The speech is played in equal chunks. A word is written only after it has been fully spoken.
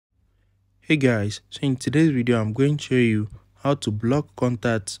Hey guys, so in today's video I'm going to show you how to block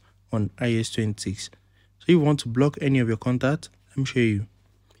contacts on iOS 26. So if you want to block any of your contacts, let me show you.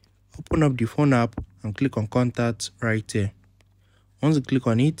 Open up the phone app and click on contacts right here. Once you click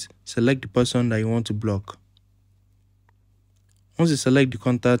on it, select the person that you want to block. Once you select the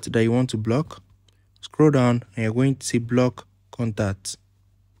contact that you want to block, scroll down and you're going to see block contacts.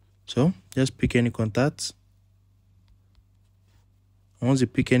 So just pick any contacts. Once you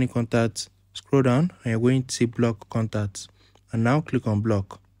pick any contacts, scroll down and you're going to see block contacts. And now click on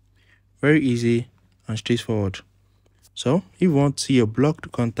block. Very easy and straightforward. So if you want to see your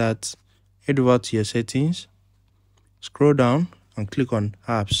blocked contacts, head over to your settings, scroll down and click on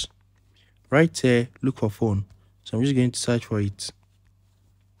apps. Right here, look for phone. So I'm just going to search for it.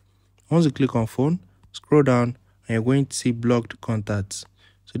 Once you click on phone, scroll down and you're going to see blocked contacts.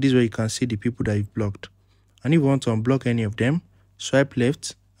 So this is where you can see the people that you've blocked. And if you want to unblock any of them, swipe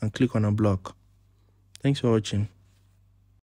left and click on unblock. Thanks for watching.